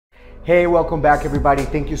Hey, welcome back everybody.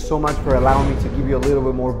 Thank you so much for allowing me to give you a little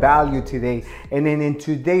bit more value today. And then in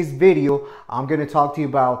today's video, I'm going to talk to you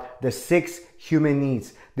about the 6 human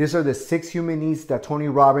needs. These are the 6 human needs that Tony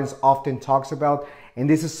Robbins often talks about. And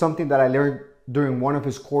this is something that I learned during one of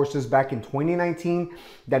his courses back in 2019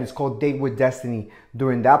 that is called Date with Destiny.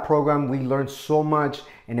 During that program, we learned so much,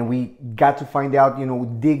 and then we got to find out,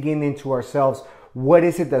 digging into ourselves. What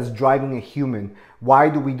is it that's driving a human? Why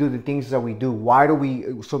do we do the things that we do? Why do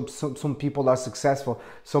we, some people are successful,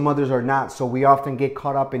 some others are not. So we often get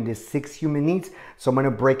caught up in these 6 human needs. So I'm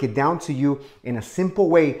gonna break it down to you in a simple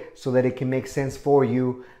way so that it can make sense for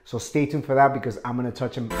you. So stay tuned for that because I'm gonna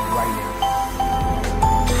touch them right now.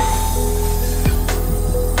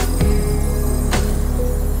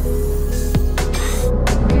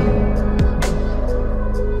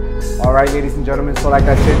 All right, ladies and gentlemen, so like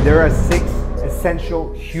I said, there are 6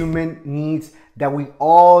 essential human needs that we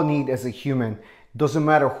all need as a human. Doesn't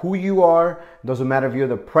matter who you are, doesn't matter if you're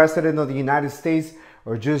the president of the United States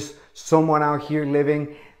or just someone out here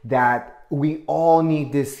living, that we all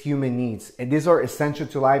need these human needs. And these are essential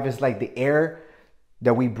to life. It's like the air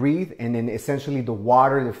that we breathe, and then essentially the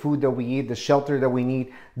water, the food that we eat, the shelter that we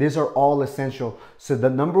need. These are all essential. So the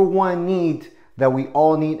number one need that we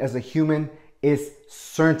all need as a human is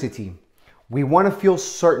certainty. We want to feel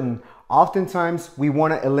certain. Oftentimes we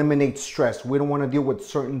want to eliminate stress. We don't want to deal with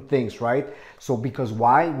certain things, right? So because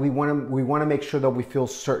why? We want to make sure that we feel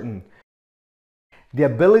certain. The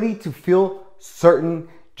ability to feel certain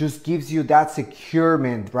just gives you that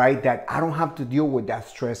securement, right? That I don't have to deal with that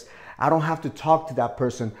stress. I don't have to talk to that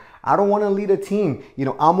person. I don't want to lead a team.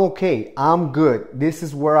 I'm okay. I'm good. This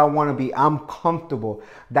is where I want to be. I'm comfortable.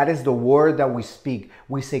 That is the word that we speak.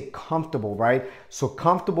 We say comfortable, right? So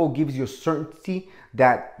comfortable gives you certainty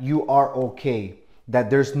that you are okay, that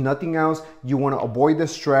there's nothing else. You want to avoid the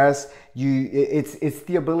stress. It's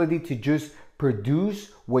the ability to just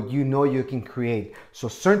produce what you know you can create. So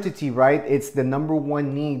certainty, right? It's the number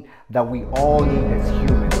one need that we all need as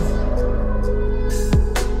humans.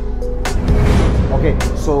 Okay,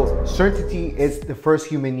 so certainty is the first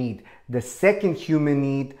human need. The second human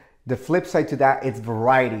need, the flip side to that, it's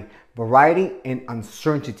variety. Variety and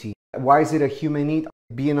uncertainty. Why is it a human need?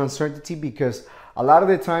 Being uncertainty, because a lot of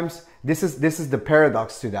the times, this is the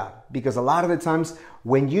paradox to that. Because a lot of the times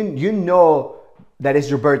when you know that it's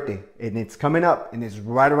your birthday and it's coming up and it's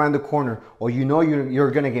right around the corner, or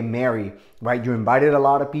you're gonna get married, right? You invited a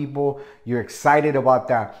lot of people, you're excited about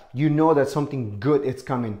that. You know that something good is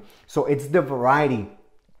coming. So it's the variety.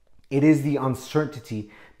 It is the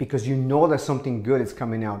uncertainty because you know that something good is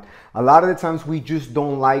coming out. A lot of the times we just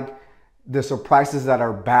don't like the surprises that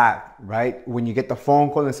are bad, right? When you get the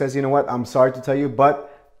phone call and says, you know what, I'm sorry to tell you,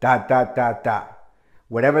 but that.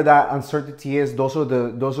 Whatever that uncertainty is, those are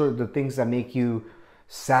the things that make you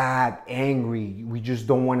sad, angry. We just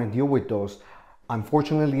don't want to deal with those.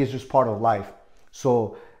 Unfortunately, it's just part of life.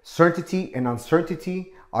 So certainty and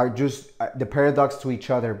uncertainty are just the paradox to each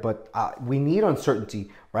other, but we need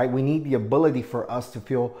uncertainty, right? We need the ability for us to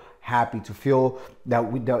feel happy, to feel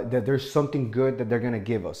that there's something good that they're going to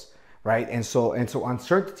give us, right? And so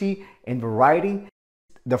uncertainty and variety,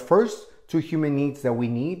 the first 2 human needs that we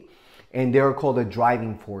need, and they're called a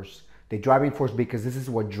driving force. The driving force, because this is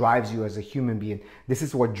what drives you as a human being. This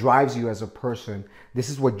is what drives you as a person. This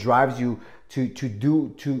is what drives you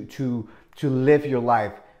to live your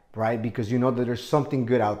life, right? Because you know that there's something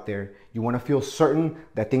good out there. You want to feel certain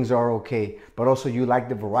that things are okay, but also you like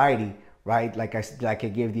the variety, right? Like I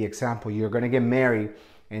gave the example, you're gonna get married,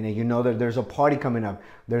 and then you know that there's a party coming up.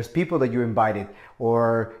 There's people that you invited,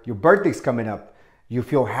 or your birthday's coming up. You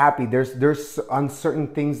feel happy. There's uncertain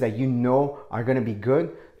things that you know are going to be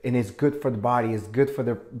good, and it's good for the body, it's good for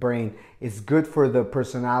the brain, it's good for the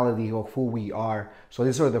personality of who we are. So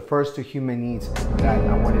these are the first 2 human needs that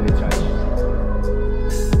I wanted to touch.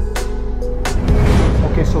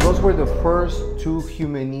 Okay, so those were the first 2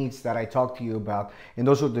 human needs that I talked to you about, and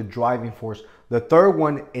those are the driving force. The third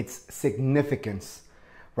one, it's significance.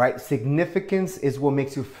 Right? Significance is what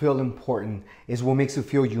makes you feel important, is what makes you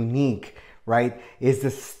feel unique, right? It's the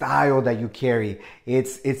style that you carry.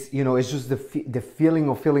 It's just the feeling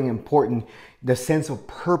of feeling important, the sense of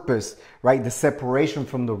purpose, right? The separation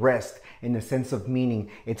from the rest and the sense of meaning.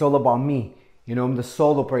 It's all about me. I'm the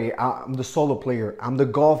solo player. I'm the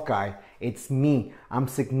golf guy. It's me. I'm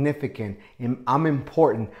significant. I'm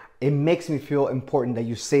important. It makes me feel important that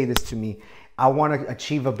you say this to me. I want to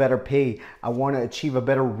achieve a better pay. I want to achieve a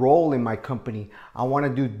better role in my company. I want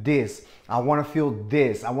to do this. I want to feel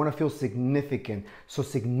this. I want to feel significant. So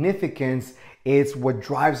significance is what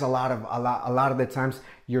drives a lot of the times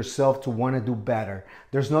yourself to want to do better.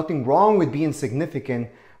 There's nothing wrong with being significant,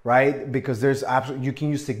 right? Because there's absolutely, you can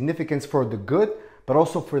use significance for the good, but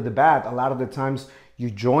also for the bad. A lot of the times you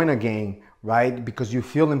join a gang, right? Because you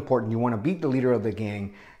feel important. You want to be the leader of the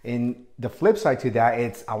gang. And the flip side to that,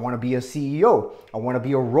 it's I want to be a CEO. I want to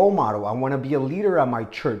be a role model. I want to be a leader at my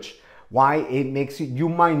church. Why? It makes you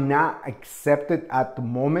might not accept it at the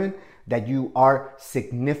moment that you are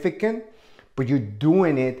significant, but you're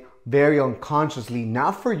doing it very unconsciously,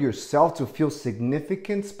 not for yourself to feel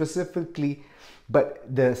significant specifically, but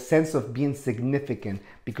the sense of being significant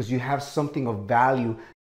because you have something of value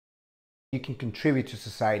you can contribute to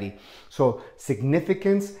society. So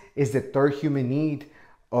significance is the third human need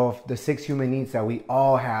of the 6 human needs that we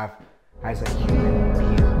all have as a human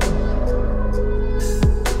being.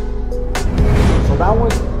 So that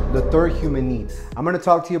was the third human need. I'm going to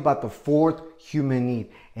talk to you about the fourth human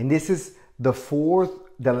need. And this is the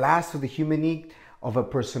last of the human need of a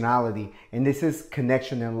personality. And this is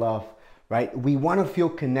connection and love, right? We want to feel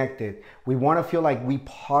connected. We want to feel like we're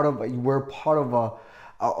part of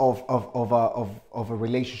a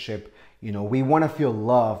relationship. You know, we want to feel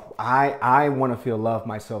love. I want to feel love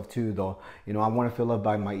myself too, though. You know, I want to feel loved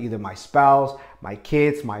by either my spouse, my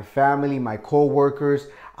kids, my family, my co-workers.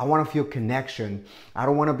 I want to feel connection. I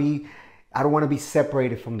don't want to be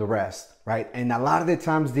separated from the rest, right? And a lot of the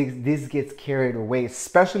times this gets carried away,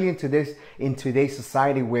 especially in today's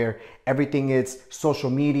society where everything is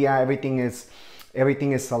social media, everything is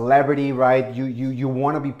celebrity, right? You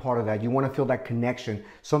want to be part of that. You want to feel that connection,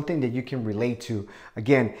 something that you can relate to.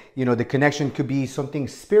 Again, you know, the connection could be something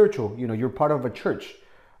spiritual. You know, you're part of a church,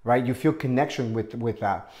 right? You feel connection with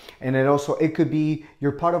that. And then also it could be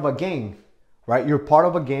you're part of a gang, right? You're part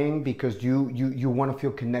of a gang because you want to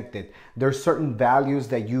feel connected. There's certain values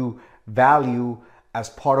that you value as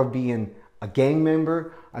part of being a gang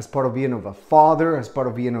member, as part of being of a father, as part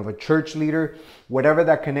of being of a church leader. Whatever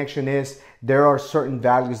that connection is, there are certain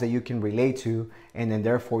values that you can relate to, and then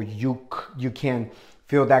therefore you can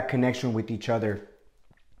feel that connection with each other.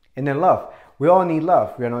 And then love. We all need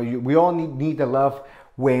love. You know, we all need the love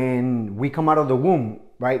when we come out of the womb,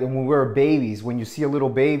 right? And when we're babies, when you see a little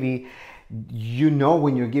baby, you know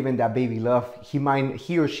when you're giving that baby love, he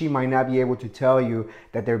or she might not be able to tell you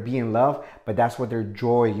that they're being loved, but that's what their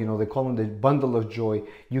joy, you know, they call them the bundle of joy.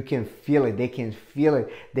 You can feel it. They can feel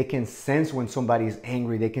it. They can sense when somebody's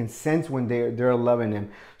angry. They can sense when they're loving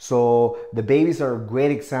them. So the babies are a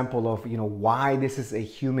great example of, you know, why this is a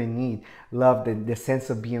human need. Love, the sense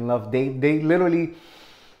of being loved. They literally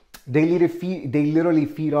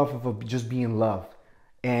feed off of just being loved.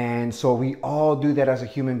 And so we all do that as a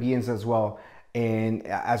human beings as well. And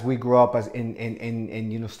as we grow up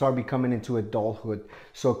and you know, start becoming into adulthood.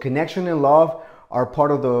 So connection and love are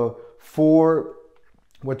part of the 4,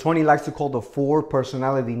 what Tony likes to call the 4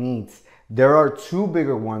 personality needs. There are 2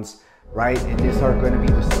 bigger ones, right? And these are going to be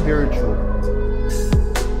the spiritual.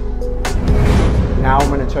 Now I'm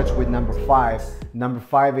going to touch with number 5. Number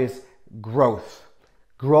 5 is growth.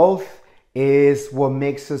 Growth is what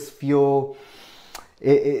makes us feel.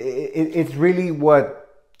 It's really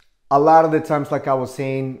what a lot of the times, like I was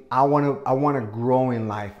saying, I want to grow in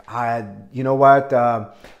life. You know what?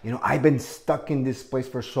 You know, I've been stuck in this place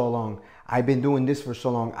for so long. I've been doing this for so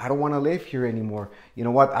long. I don't want to live here anymore. You know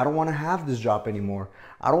what? I don't want to have this job anymore.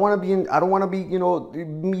 I don't want to be, you know,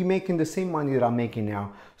 me making the same money that I'm making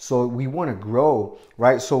now. So we want to grow,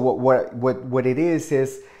 right? So what it is,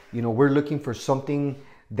 you know, we're looking for something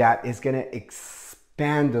that is going to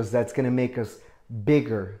expand us, that's going to make us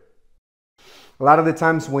bigger. A lot of the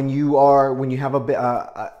times when you have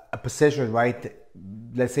a position, right,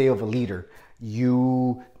 let's say of a leader,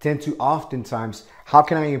 you tend to oftentimes, how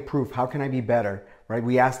can I improve? How can I be better? Right?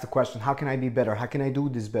 We ask the question, how can I be better? How can I do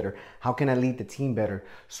this better? How can I lead the team better?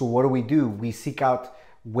 So what do? We seek out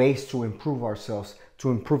ways to improve ourselves,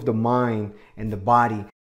 to improve the mind and the body.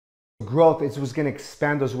 Growth is what's going to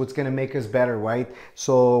expand us, what's going to make us better, right?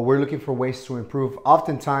 So we're looking for ways to improve.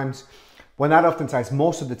 Oftentimes, well, not oftentimes,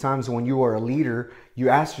 most of the times when you are a leader, you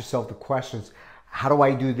ask yourself the questions, how do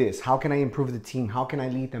I do this? How can I improve the team? How can I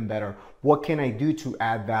lead them better? What can I do to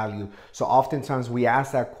add value? So oftentimes we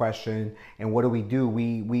ask that question, and what do?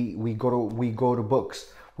 We go to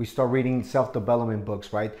books. We start reading self-development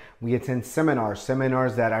books, right? We attend seminars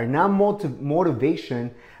that are not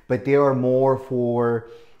motivation, but they are more for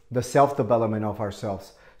the self-development of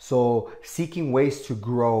ourselves. So seeking ways to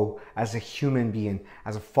grow as a human being,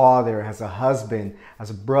 as a father, as a husband, as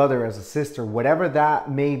a brother, as a sister, whatever that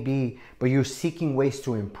may be, but you're seeking ways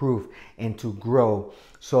to improve and to grow.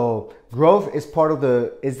 So growth is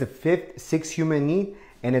the 5th, 6th human need,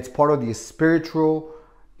 and it's part of the spiritual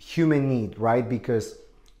human need, right? Because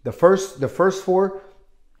the first 4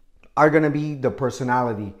 are going to be the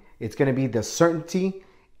personality. It's going to be the certainty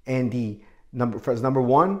and the number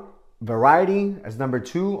one, variety as number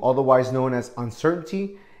two, otherwise known as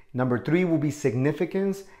uncertainty. Number three will be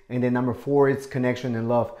significance. And then number four is connection and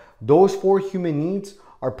love. Those four human needs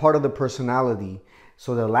are part of the personality.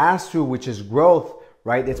 So the last two, which is growth,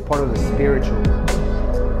 right? It's part of the spiritual.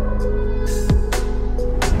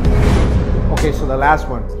 Okay, so the last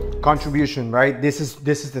one, contribution, right? This is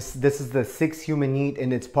the sixth human need,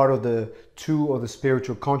 and it's part of the two of the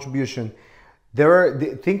spiritual contribution.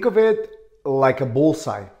 Think of it like a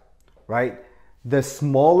bullseye, right? The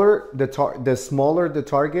smaller the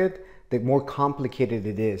target, the more complicated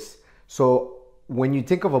it is. So when you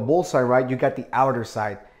think of a bullseye, right, you got the outer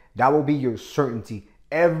side. That will be your certainty.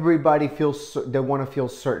 Everybody feels, they want to feel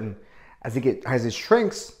certain. As it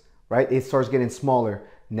shrinks, right, it starts getting smaller.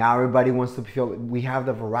 Now everybody wants to feel, we have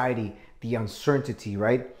the variety, the uncertainty,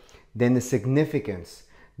 right? Then the significance,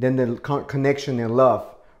 then the connection and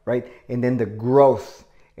love, right? And then the growth.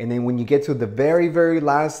 And then when you get to the very, very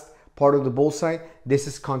last part of the bullseye, this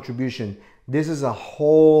is contribution. This is a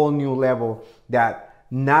whole new level that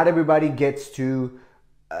not everybody gets to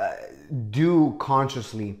do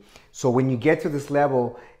consciously. So when you get to this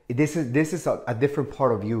level, this is a different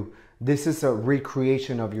part of you. This is a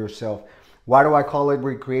recreation of yourself. Why do I call it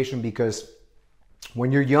recreation? Because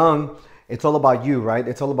when you're young, it's all about you, right?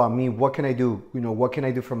 It's all about me. What can I do? You know, what can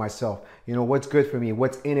I do for myself? You know, what's good for me?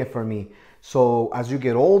 What's in it for me? So as you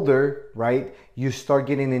get older, right, you start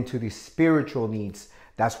getting into the spiritual needs.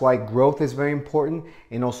 That's why growth is very important,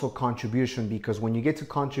 and also contribution, because when you get to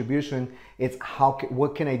contribution, it's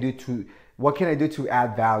what can I do to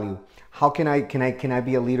add value? How can I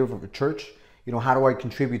be a leader of a church? You know, how do I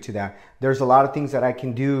contribute to that? There's a lot of things that I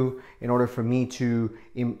can do in order for me to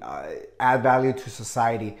add value to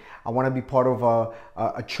society. I want to be part of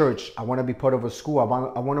a church. I want to be part of a school. I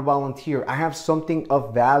want to volunteer. I have something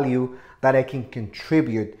of value that I can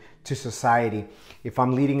contribute to society. If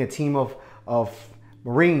I'm leading a team of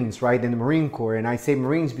Marines, right, in the Marine Corps, and I say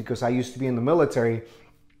Marines because I used to be in the military,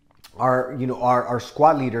 our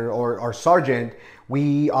squad leader or our sergeant,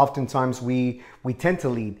 we oftentimes we tend to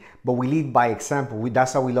lead, but we lead by example.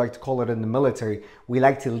 That's how we like to call it in the military. We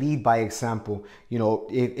like to lead by example. You know,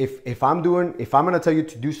 if I'm going to tell you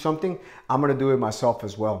to do something, I'm going to do it myself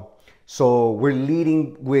as well. So we're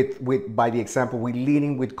leading by the example. We're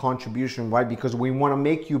leading with contribution, right? Because we want to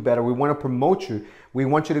make you better. We want to promote you. We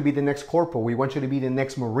want you to be the next corporal. We want you to be the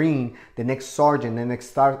next Marine, the next sergeant, the next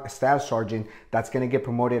staff sergeant that's going to get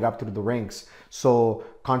promoted up through the ranks. So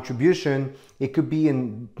contribution, it could be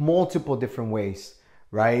in multiple different ways,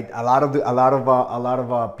 right? A lot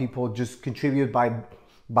of people just contribute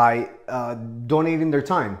by donating their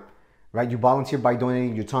time. Right? You volunteer by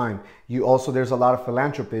donating your time. There's a lot of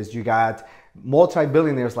philanthropists. You got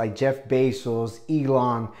multi-billionaires like Jeff Bezos,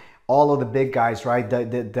 Elon, all of the big guys, right?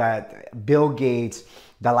 That Bill Gates,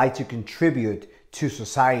 that like to contribute to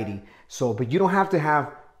society. So, but you don't have to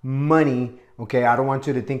have money. Okay, I don't want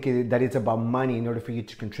you to think that it's about money in order for you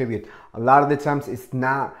to contribute. A lot of the times it's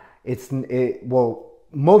not.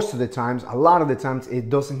 Most of the times, a lot of the times it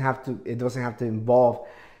doesn't have to involve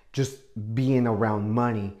just being around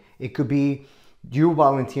money. It could be you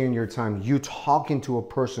volunteering your time, you talking to a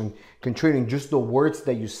person, contributing, just the words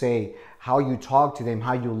that you say, how you talk to them,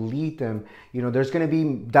 how you lead them. You know, that's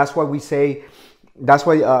why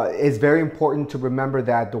it's very important to remember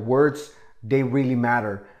that the words, they really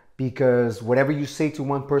matter, because whatever you say to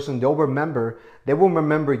one person, they will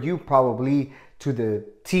remember you probably to the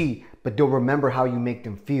T, but they'll remember how you make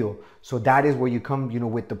them feel. So that is where you come, you know,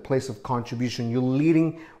 with the place of contribution. You're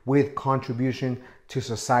leading with contribution to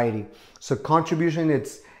society. So contribution,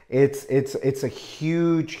 it's a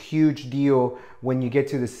huge deal when you get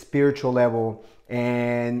to the spiritual level.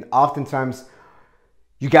 And oftentimes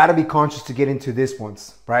you got to be conscious to get into this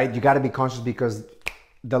ones, right? You got to be conscious because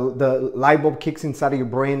the light bulb kicks inside of your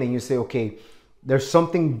brain and you say, okay, there's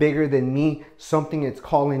something bigger than me, something that's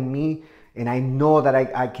calling me, and I know that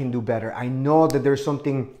I can do better. I know that there's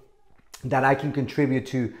something that I can contribute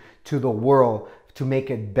to the world to make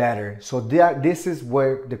it better. So this is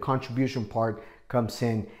where the contribution part comes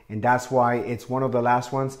in, and that's why it's one of the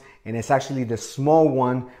last ones, and it's actually the small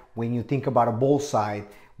one when you think about a bullseye,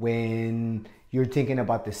 when you're thinking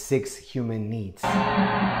about the 6 human needs.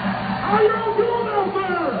 How y'all doing out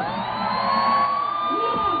there?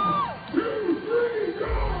 1, 2, 3, go!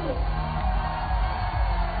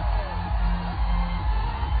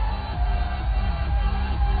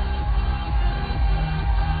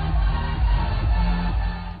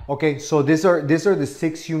 Okay, so these are the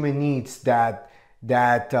 6 human needs that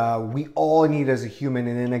we all need as a human.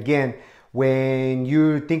 And then again, when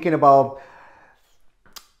you're thinking about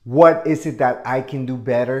what is it that I can do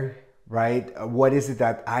better, right? What is it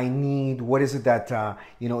that I need? What is it that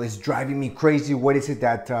is driving me crazy? What is it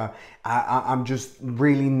that I'm just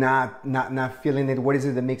really not feeling it? What is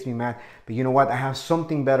it that makes me mad? But you know what? I have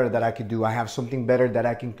something better that I could do. I have something better that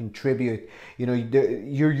I can contribute.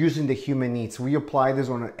 You're using the human needs. We apply this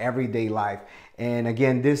on an everyday life. And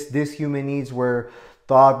again, this human needs were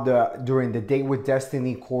taught during the Date with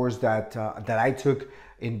Destiny course that I took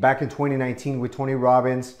back in 2019 with Tony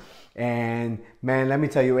Robbins. And man, let me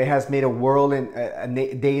tell you, it has made a world and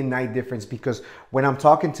a day and night difference, because when I'm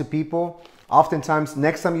talking to people, oftentimes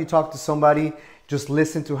next time you talk to somebody, just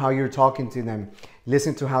listen to how you're talking to them,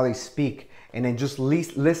 listen to how they speak, and then just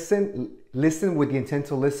listen with the intent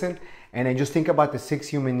to listen, and then just think about the 6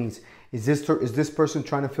 human needs. Is this person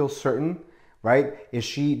trying to feel certain, right? Does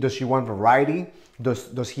she want variety?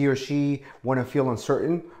 Does he or she want to feel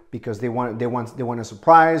uncertain because they want a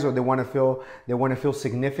surprise, or they want to feel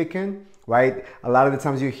significant, right? A lot of the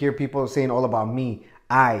times you hear people saying all about me.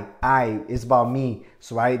 It's about me.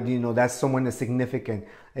 So that's someone that's significant.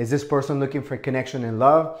 Is this person looking for connection and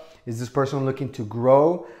love? Is this person looking to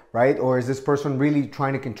grow, right? Or is this person really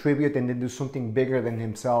trying to contribute and then do something bigger than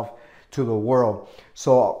himself to the world?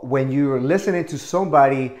 So when you're listening to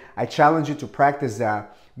somebody, I challenge you to practice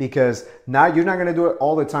that, because now you're not going to do it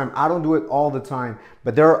all the time. I don't do it all the time,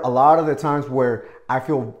 but there are a lot of the times where I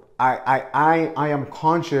feel I am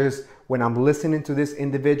conscious when I'm listening to this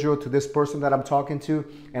individual, to this person that I'm talking to,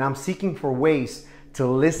 and I'm seeking for ways to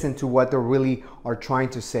listen to what they really are trying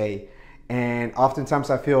to say. And oftentimes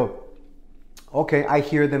I feel, okay, I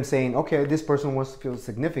hear them saying, okay, this person wants to feel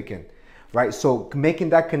significant, right? So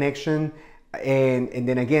making that connection. And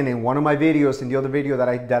then again, in one of my videos, in the other video that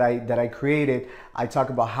I created, I talk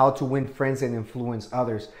about how to win friends and influence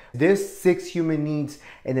others. There's 6 human needs,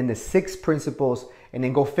 and then the 6 principles, and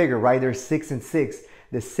then go figure, right? There's 6 and 6.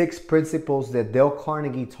 The 6 principles that Dale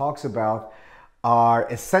Carnegie talks about are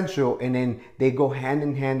essential, and then they go hand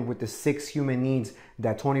in hand with the 6 human needs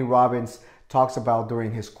that Tony Robbins talks about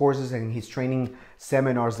during his courses and his training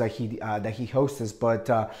seminars that he hosts.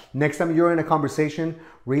 But next time you're in a conversation,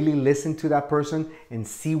 really listen to that person and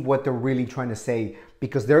see what they're really trying to say,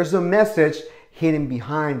 because there's a message hidden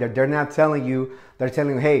behind that they're not telling you. They're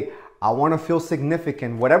telling you, hey, I want to feel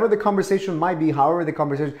significant. Whatever the conversation might be,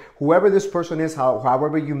 whoever this person is,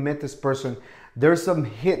 however you met this person, there's some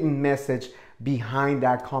hidden message behind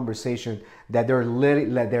that conversation that they're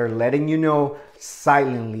letting you know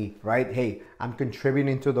silently, right? Hey, I'm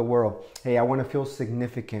contributing to the world. Hey, I want to feel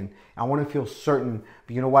significant. I want to feel certain.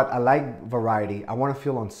 But you know what? I like variety. I want to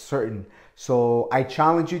feel uncertain. So I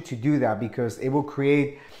challenge you to do that, because it will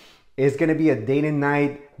create, it's going to be a day and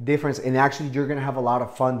night difference. And actually, you're going to have a lot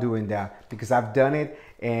of fun doing that, because I've done it.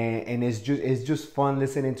 And it's just fun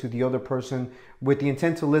listening to the other person with the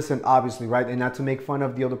intent to listen, obviously, right? And not to make fun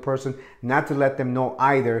of the other person, not to let them know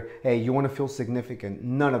either, hey, you want to feel significant.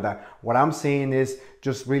 None of that. What I'm saying is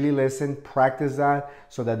just really listen, practice that,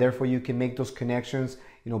 so that therefore you can make those connections,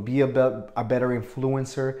 be a better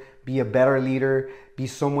influencer, be a better leader, be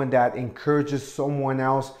someone that encourages someone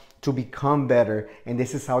else to become better. And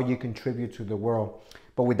this is how you contribute to the world.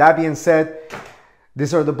 But with that being said,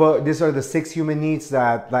 these are the 6 human needs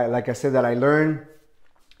that, like I said, that I learned.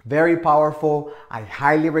 Very powerful. I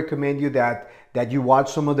highly recommend you that you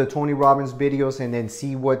watch some of the Tony Robbins videos and then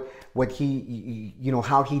see what he,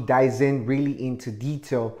 how he dives in really into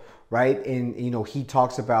detail, right? And he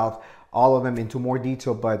talks about all of them into more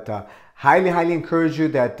detail. But highly encourage you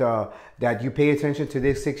that you pay attention to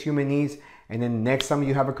these 6 human needs. And then next time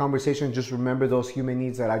you have a conversation, just remember those human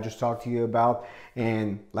needs that I just talked to you about.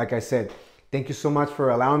 And like I said, thank you so much for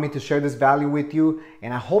allowing me to share this value with you.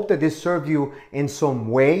 And I hope that this served you in some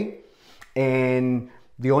way. And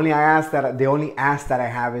the only ask that I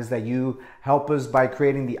have is that you help us by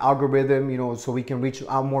creating the algorithm, so we can reach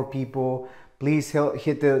out more people. Please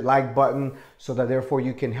hit the like button so that therefore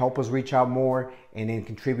you can help us reach out more and then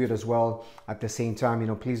contribute as well at the same time.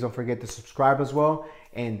 Please don't forget to subscribe as well.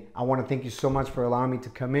 And I want to thank you so much for allowing me to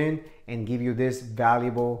come in and give you this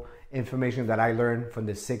valuable information that I learned from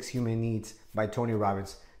the 6 human needs by Tony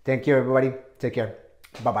Robbins. Thank you, everybody. Take care.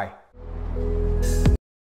 Bye-bye.